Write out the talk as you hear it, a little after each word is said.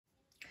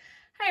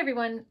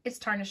everyone, it's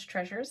Tarnished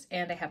Treasures,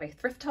 and I have a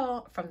thrift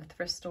haul from the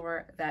thrift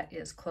store that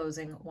is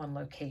closing one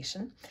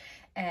location,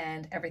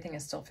 and everything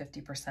is still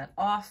 50%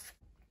 off.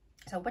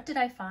 So what did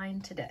I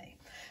find today?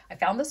 I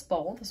found this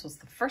bowl. This was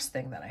the first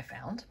thing that I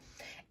found,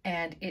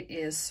 and it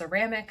is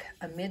ceramic,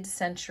 a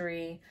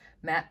mid-century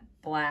matte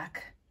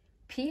black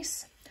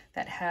piece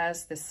that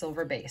has this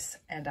silver base.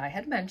 And I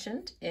had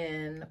mentioned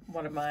in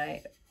one of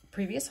my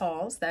previous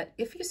hauls that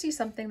if you see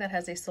something that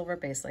has a silver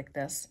base like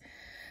this,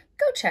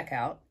 go check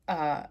out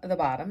the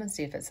bottom and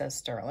see if it says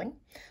sterling.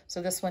 So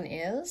this one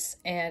is,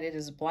 and it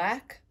is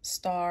black,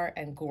 star,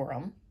 and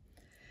Gorham.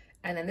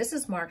 And then this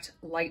is marked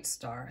light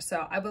star.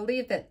 So I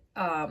believe that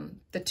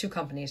the two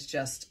companies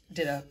just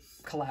did a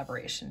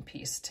collaboration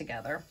piece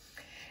together.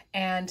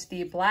 And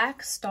the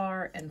black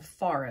star and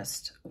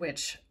forest,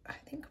 which I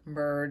think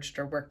merged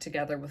or worked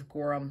together with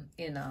Gorham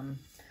in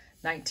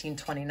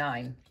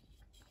 1929.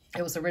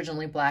 It was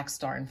originally black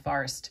star and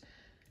forest.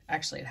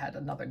 Actually, it had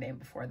another name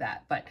before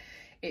that, but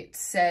it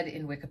said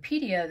in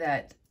Wikipedia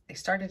that they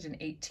started in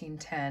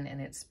 1810, and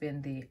it's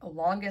been the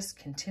longest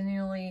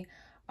continually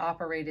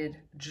operated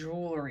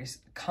jewelry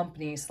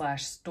company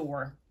slash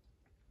store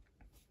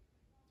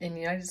in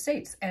the United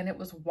States. And it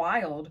was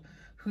wild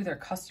who their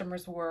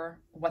customers were,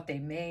 what they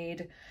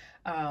made.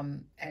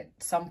 At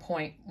some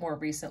point more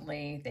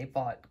recently, they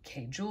bought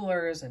K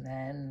Jewelers and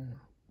then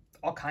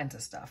all kinds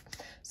of stuff.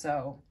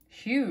 So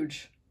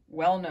huge,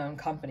 well-known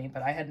company,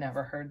 but I had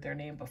never heard their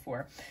name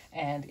before.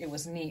 And it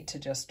was neat to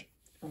just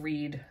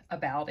read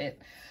about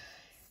it.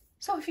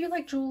 So if you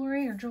like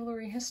jewelry or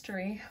jewelry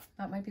history,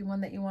 that might be one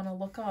that you want to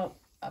look up,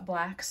 a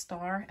black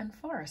star and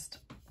forest.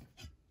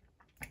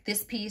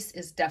 This piece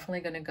is definitely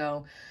going to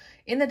go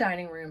in the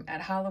dining room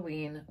at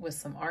Halloween with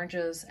some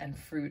oranges and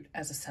fruit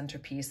as a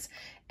centerpiece.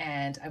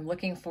 And I'm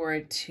looking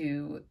forward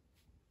to,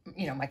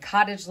 you know, my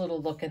cottage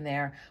little look in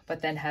there,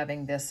 but then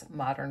having this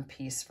modern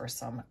piece for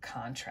some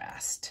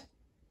contrast,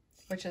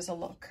 which is a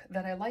look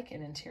that I like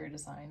in interior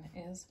design,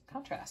 is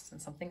contrast and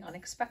something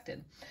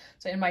unexpected.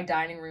 So in my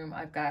dining room,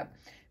 I've got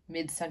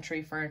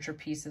mid-century furniture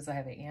pieces. I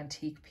have an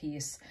antique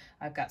piece.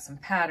 I've got some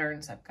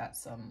patterns. I've got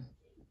some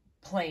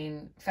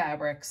plain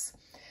fabrics.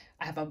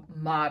 I have a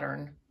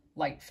modern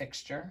light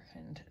fixture,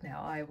 and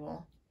now I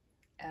will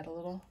add a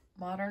little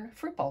modern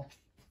fruit bowl.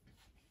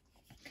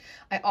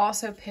 I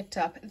also picked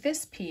up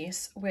this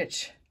piece,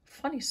 which,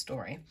 funny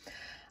story,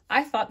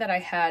 I thought that I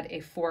had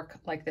a fork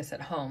like this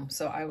at home.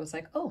 So I was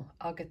like, oh,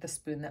 I'll get the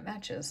spoon that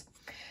matches.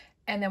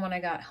 And then when I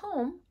got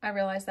home, I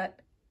realized that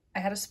I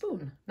had a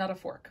spoon, not a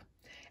fork.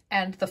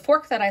 And the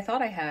fork that I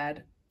thought I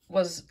had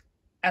was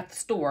at the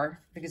store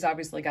because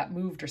obviously it got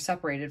moved or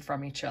separated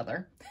from each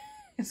other.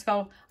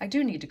 So I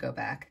do need to go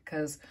back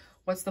because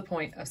what's the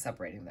point of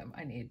separating them?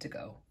 I need to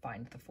go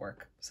find the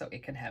fork so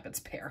it can have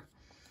its pair.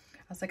 I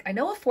was like, I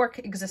know a fork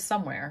exists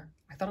somewhere.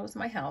 I thought it was in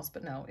my house,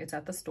 but no, it's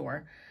at the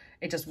store.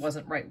 It just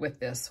wasn't right with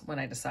this when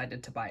I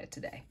decided to buy it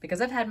today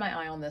because I've had my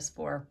eye on this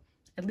for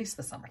at least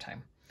the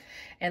summertime.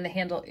 And the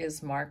handle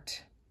is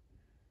marked,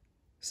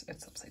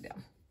 it's upside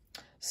down,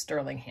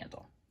 sterling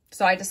handle.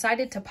 So I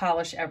decided to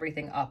polish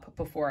everything up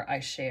before I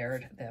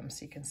shared them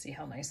so you can see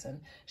how nice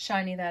and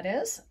shiny that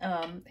is.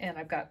 And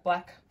I've got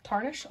black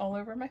tarnish all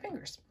over my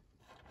fingers.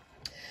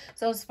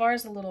 So as far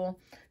as a little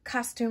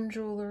costume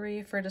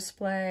jewelry for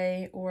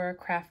display or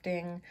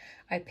crafting,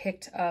 I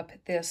picked up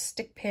this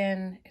stick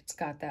pin. It's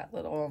got that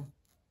little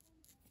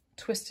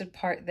twisted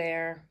part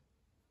there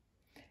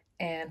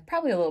and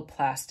probably a little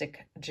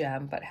plastic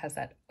gem, but has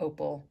that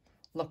opal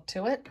look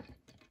to it.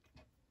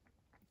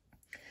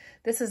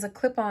 This is a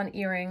clip-on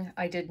earring.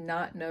 I did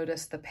not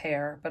notice the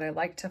pair, but I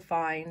like to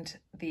find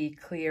the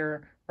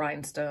clear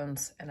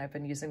rhinestones, and I've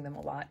been using them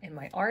a lot in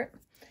my art.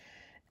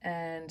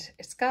 And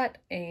it's got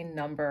a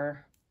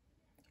number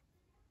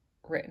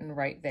written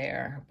right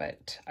there,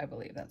 but I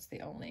believe that's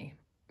the only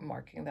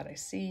marking that I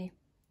see.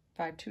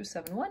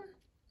 5271.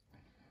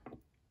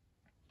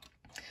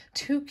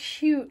 Two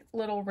cute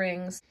little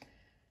rings.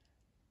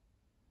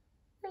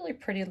 Really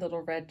pretty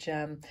little red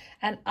gem.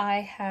 And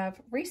I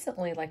have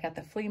recently, like at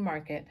the flea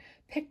market,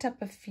 picked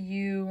up a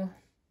few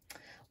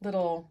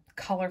little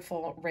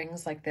colorful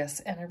rings like this.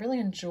 And I really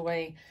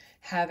enjoy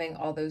having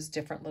all those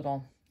different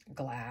little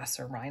glass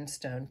or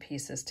rhinestone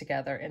pieces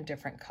together in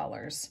different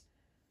colors.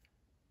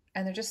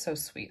 And they're just so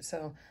sweet.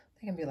 So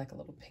they can be like a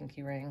little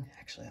pinky ring.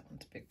 Actually, that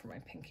one's big for my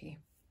pinky.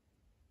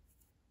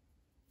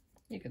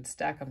 You could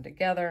stack them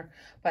together,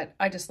 but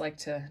I just like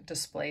to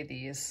display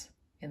these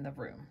in the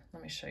room.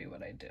 Let me show you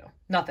what I do.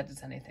 Not that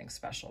it's anything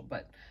special,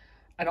 but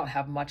I don't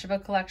have much of a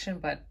collection,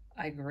 but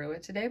I grew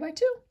it today by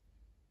 2.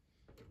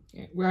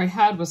 Where I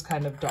had was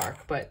kind of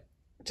dark, but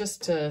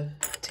just to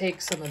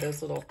take some of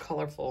those little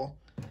colorful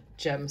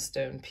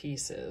gemstone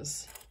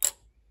pieces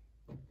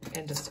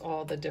and just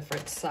all the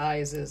different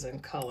sizes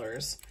and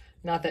colors.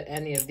 Not that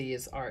any of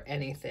these are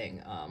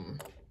anything,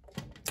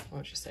 what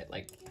would you say,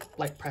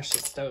 like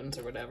precious stones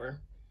or whatever.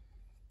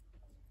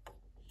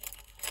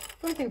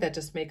 But I think that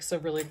just makes a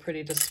really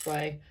pretty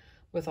display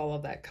with all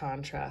of that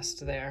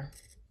contrast there.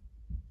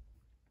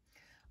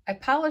 I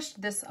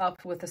polished this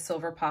up with a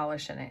silver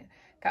polish, and it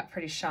got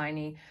pretty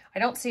shiny. I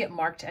don't see it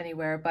marked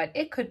anywhere, but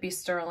it could be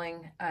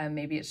sterling.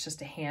 Maybe it's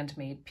just a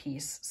handmade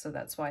piece, so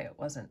that's why it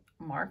wasn't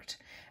marked.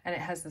 And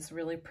it has this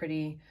really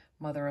pretty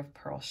mother of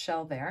pearl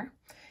shell there.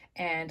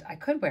 And I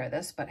could wear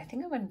this, but I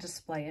think I'm going to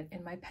display it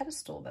in my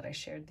pedestal that I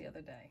shared the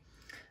other day.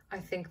 I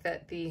think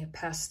that the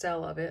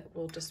pastel of it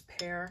will just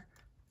pair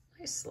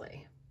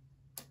nicely.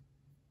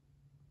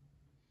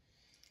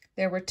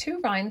 There were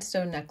 2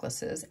 rhinestone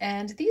necklaces,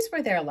 and these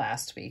were there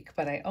last week,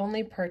 but I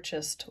only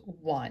purchased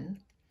one.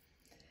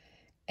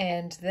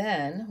 And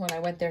then when I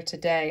went there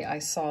today, I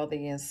saw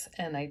these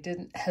and I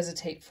didn't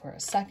hesitate for a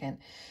second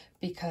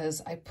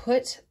because I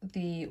put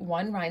the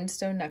 1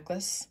 rhinestone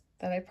necklace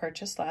that I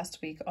purchased last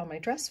week on my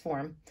dress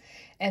form.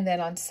 And then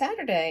on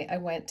Saturday, I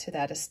went to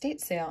that estate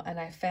sale and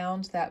I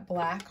found that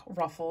black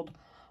ruffled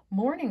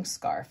morning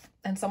scarf.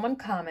 And someone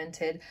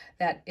commented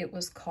that it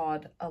was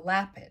called a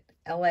lappet,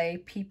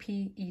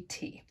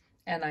 L-A-P-P-E-T.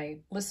 And I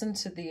listened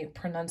to the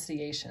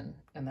pronunciation,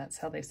 and that's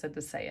how they said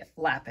to say it,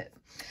 lappet.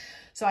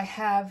 So I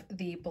have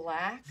the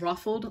black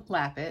ruffled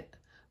lappet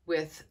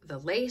with the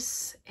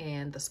lace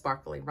and the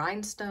sparkly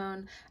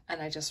rhinestone,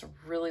 and I just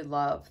really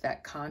love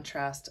that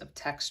contrast of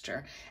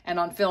texture. And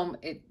on film,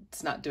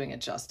 it's not doing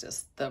it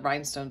justice. The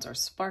rhinestones are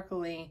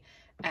sparkly,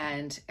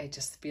 and I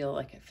just feel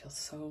like it feels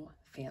so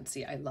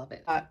fancy. I love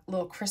it. A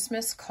little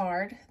Christmas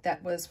card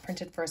that was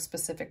printed for a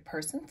specific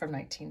person from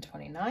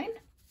 1929.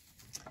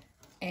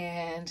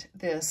 And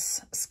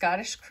this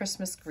Scottish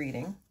Christmas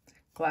greeting,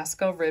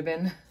 Glasgow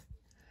ribbon,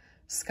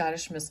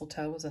 Scottish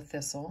mistletoe was a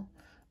thistle.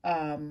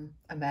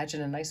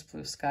 Imagine a nice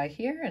blue sky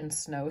here and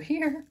snow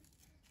here.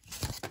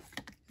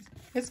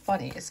 It's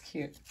funny, it's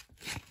cute.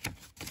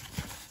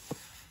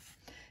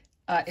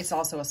 It's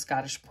also a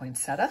Scottish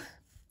poinsettia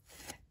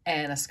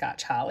and a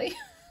Scotch holly.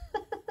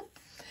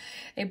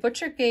 A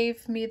butcher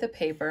gave me the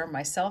paper,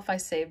 myself I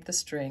saved the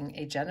string,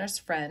 a generous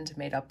friend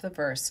made up the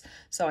verse,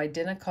 so it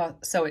didn't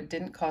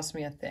cost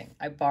me a thing.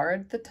 I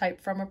borrowed the type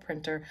from a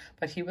printer,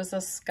 but he was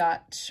a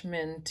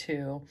Scotchman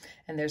too,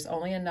 and there's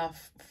only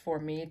enough for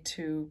me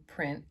to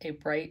print a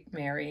bright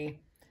merry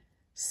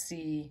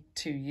C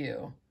to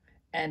you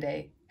and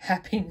a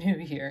Happy New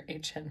Year,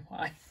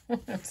 HNY.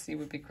 C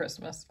would be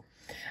Christmas.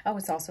 Oh,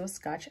 it's also a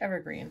Scotch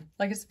evergreen.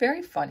 Like, it's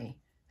very funny,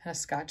 and a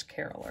Scotch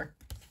caroler.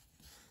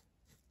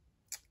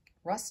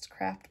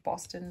 Rustcraft,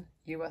 Boston,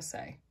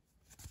 USA.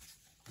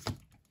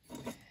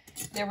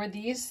 There were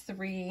these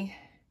 3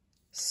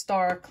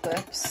 star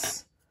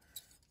clips,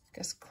 I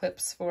guess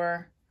clips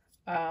for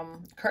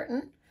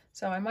curtain.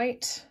 So I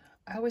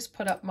always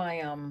put up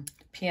my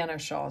piano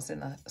shawls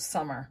in the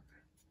summer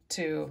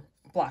to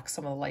block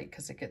some of the light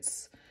because it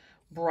gets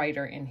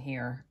brighter in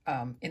here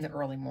in the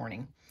early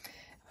morning.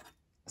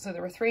 So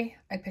there were 3.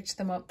 I picked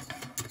them up.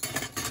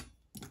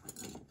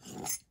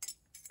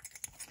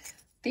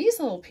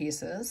 These little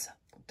pieces,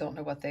 don't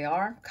know what they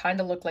are,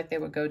 kind of look like they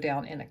would go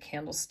down in a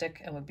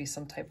candlestick and would be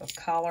some type of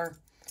collar.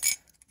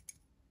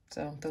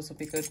 So those would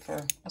be good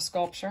for a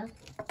sculpture.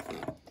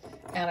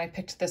 And I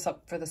picked this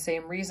up for the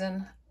same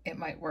reason. It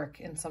might work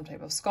in some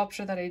type of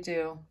sculpture that I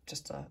do,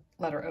 just a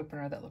letter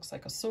opener that looks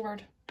like a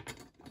sword.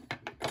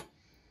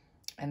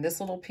 And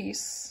this little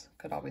piece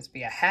could always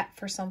be a hat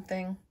for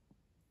something,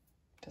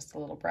 just a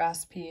little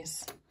brass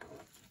piece.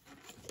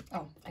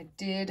 Oh, I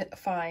did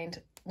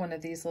find one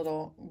of these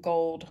little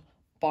gold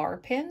bar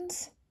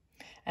pins,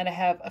 and I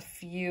have a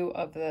few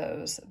of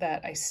those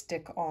that I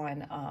stick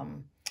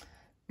on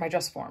my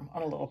dress form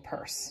on a little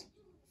purse.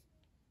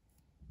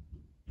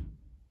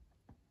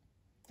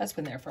 That's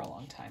been there for a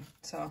long time.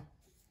 So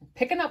I'm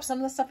picking up some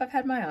of the stuff I've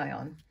had my eye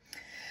on.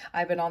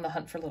 I've been on the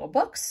hunt for little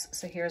books.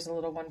 So here's a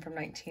little one from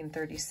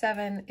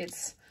 1937.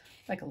 It's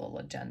like a little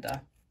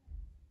agenda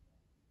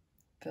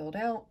filled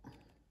out.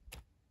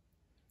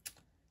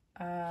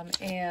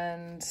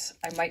 And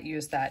I might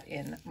use that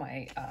in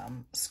my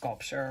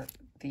sculpture,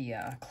 the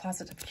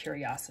Closet of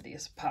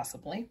Curiosities,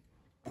 possibly.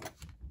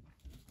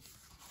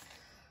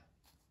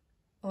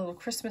 A little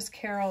Christmas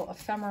Carol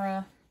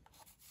ephemera.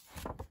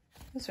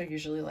 Those are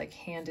usually like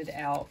handed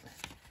out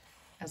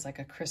as like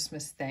a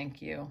Christmas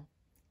thank you.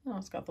 Oh,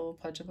 it's got the little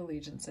Pledge of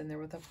Allegiance in there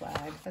with a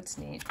flag. That's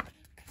neat.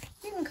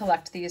 You can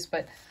collect these,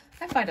 but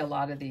I find a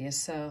lot of these,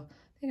 so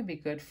they can be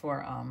good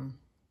for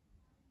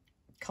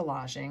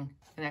collaging.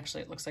 And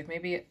actually, it looks like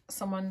maybe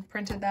someone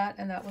printed that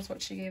and that was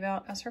what she gave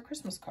out as her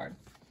Christmas card.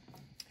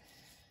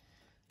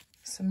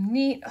 Some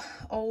neat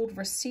old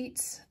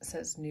receipts. It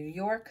says New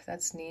York.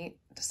 That's neat.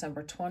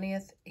 December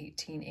 20th,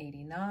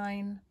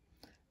 1889.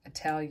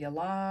 Italia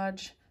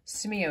Lodge.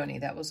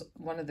 Simeone. That was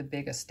one of the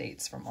big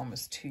estates from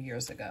almost 2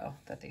 years ago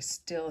that they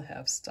still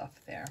have stuff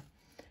there.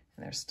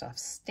 And there's stuff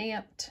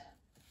stamped,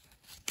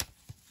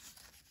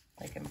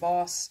 like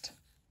embossed.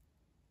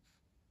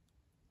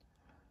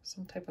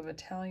 Some type of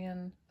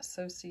Italian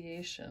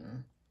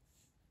association.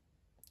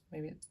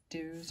 Maybe it's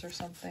dues or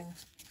something.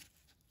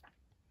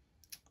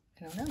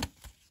 I don't know.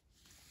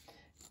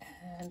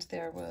 And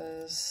there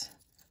was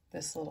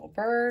this little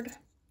bird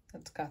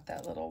that's got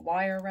that little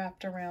wire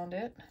wrapped around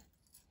it.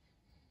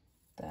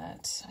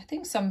 That I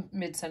think some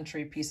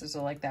mid-century pieces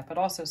are like that, but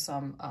also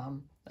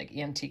some like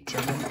antique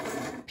German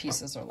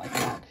pieces are like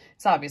that.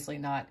 It's obviously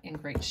not in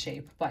great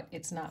shape, but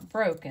it's not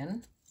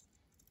broken.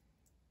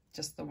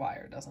 Just the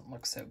wire doesn't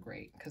look so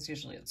great because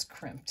usually it's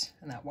crimped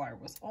and that wire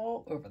was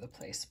all over the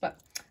place, but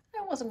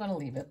I wasn't going to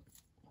leave it.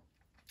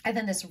 And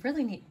then this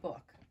really neat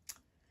book,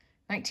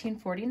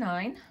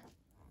 1949,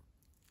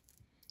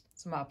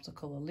 some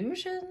optical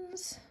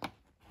illusions,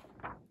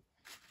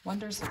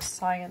 Wonders of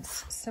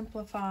Science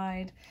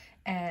Simplified,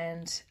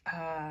 and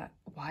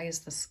why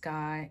the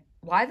sky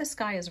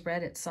is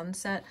red at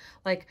sunset.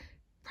 Like,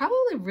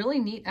 probably really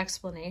neat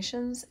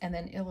explanations and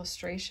then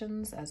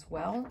illustrations as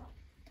well.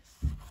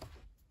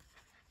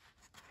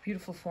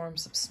 Beautiful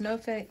forms of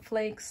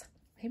snowflakes.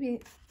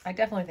 Maybe, I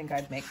definitely think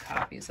I'd make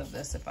copies of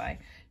this if I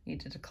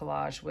needed to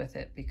collage with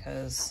it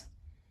because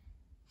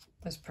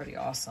it's pretty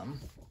awesome.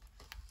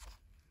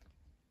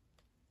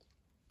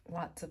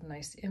 Lots of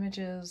nice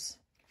images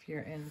if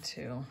you're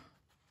into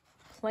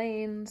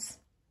planes.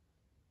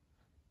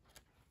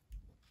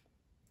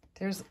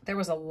 There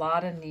was a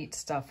lot of neat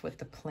stuff with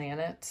the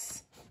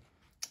planets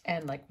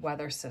and like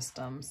weather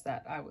systems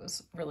that I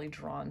was really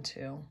drawn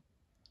to.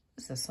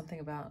 Is this something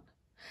about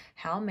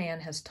how man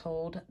has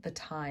told the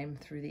time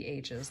through the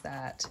ages?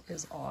 That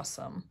is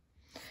awesome.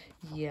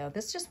 Yeah,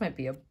 this just might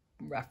be a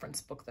reference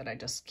book that I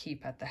just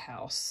keep at the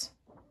house.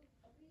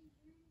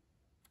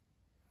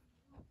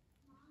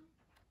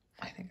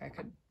 I think I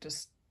could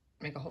just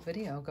make a whole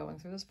video going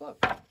through this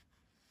book.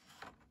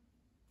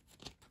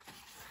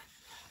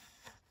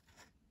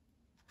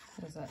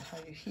 Is that how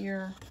you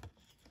hear?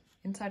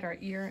 Inside our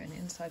ear and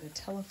inside a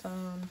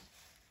telephone.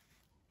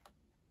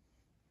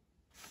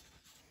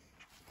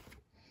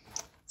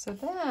 So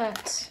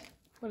that,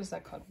 what is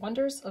that called?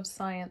 Wonders of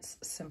Science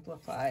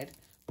Simplified.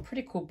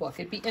 Pretty cool book.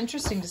 It'd be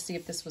interesting to see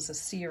if this was a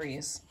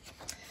series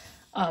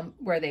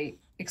where they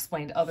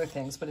explained other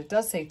things, but it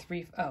does say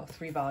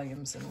three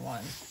volumes in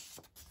one.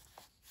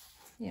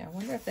 Yeah, I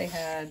wonder if they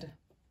had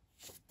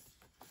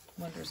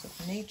Wonders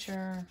of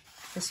Nature,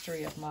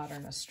 History of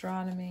Modern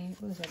Astronomy.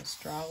 What is that?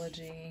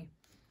 Astrology.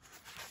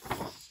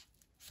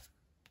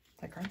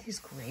 Like, aren't these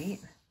great?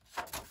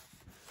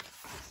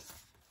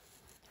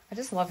 I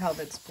just love how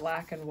it's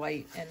black and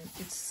white, and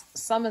it's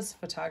some is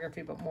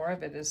photography, but more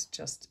of it is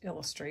just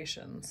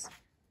illustrations.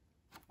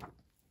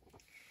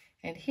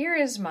 And here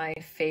is my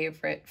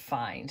favorite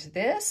find.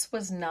 This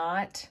was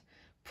not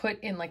put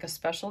in like a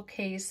special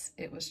case.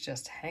 It was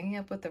just hanging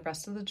up with the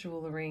rest of the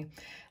jewelry.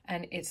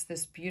 And it's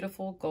this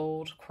beautiful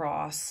gold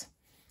cross.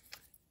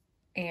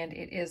 And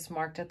it is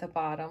marked at the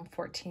bottom,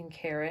 14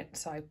 karat.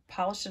 So I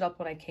polished it up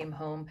when I came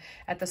home.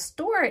 At the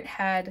store, it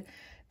had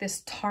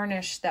this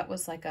tarnish that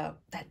was like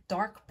that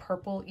dark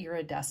purple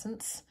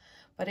iridescence,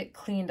 but it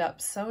cleaned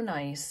up so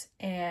nice.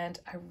 And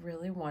I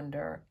really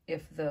wonder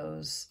if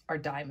those are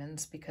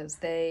diamonds because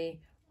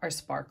they are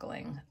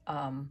sparkling.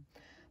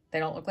 They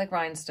don't look like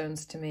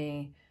rhinestones to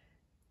me,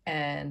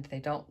 and they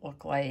don't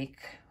look like,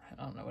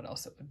 I don't know what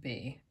else it would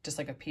be, just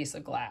like a piece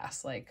of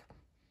glass. Like,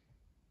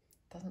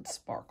 it doesn't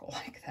sparkle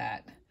like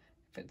that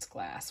if it's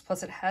glass.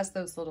 Plus it has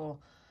those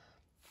little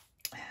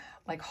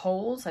like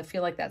holes. I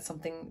feel like that's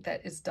something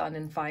that is done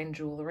in fine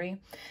jewelry.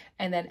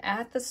 And then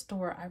at the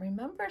store, I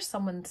remember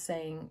someone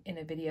saying in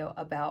a video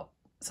about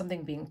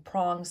something being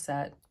prong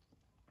set,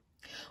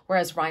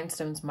 whereas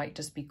rhinestones might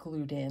just be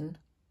glued in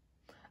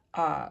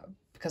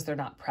because they're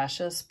not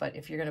precious. But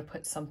if you're going to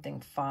put something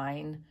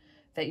fine,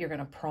 that you're going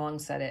to prong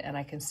set it. And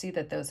I can see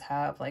that those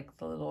have like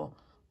the little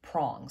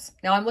prongs.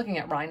 Now I'm looking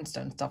at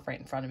rhinestone stuff right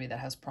in front of me that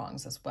has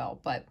prongs as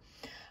well. But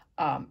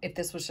if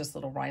this was just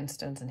little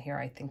rhinestones in here,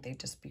 I think they'd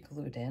just be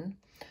glued in.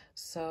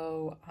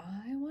 So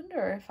I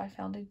wonder if I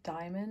found a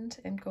diamond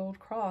and gold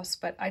cross,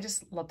 but I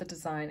just love the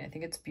design. I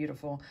think it's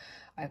beautiful.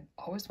 I've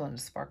always wanted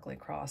a sparkly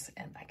cross,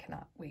 and I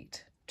cannot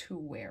wait to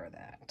wear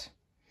that.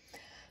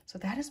 So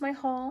that is my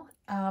haul.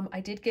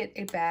 I did get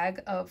a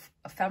bag of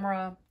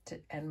ephemera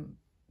and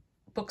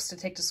books to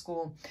take to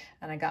school,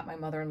 and I got my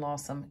mother-in-law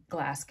some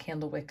glass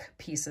candlewick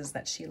pieces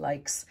that she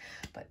likes.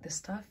 But this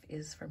stuff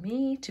is for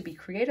me to be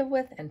creative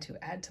with and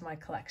to add to my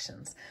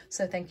collections.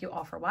 So thank you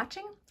all for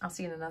watching. I'll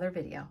see you in another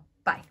video.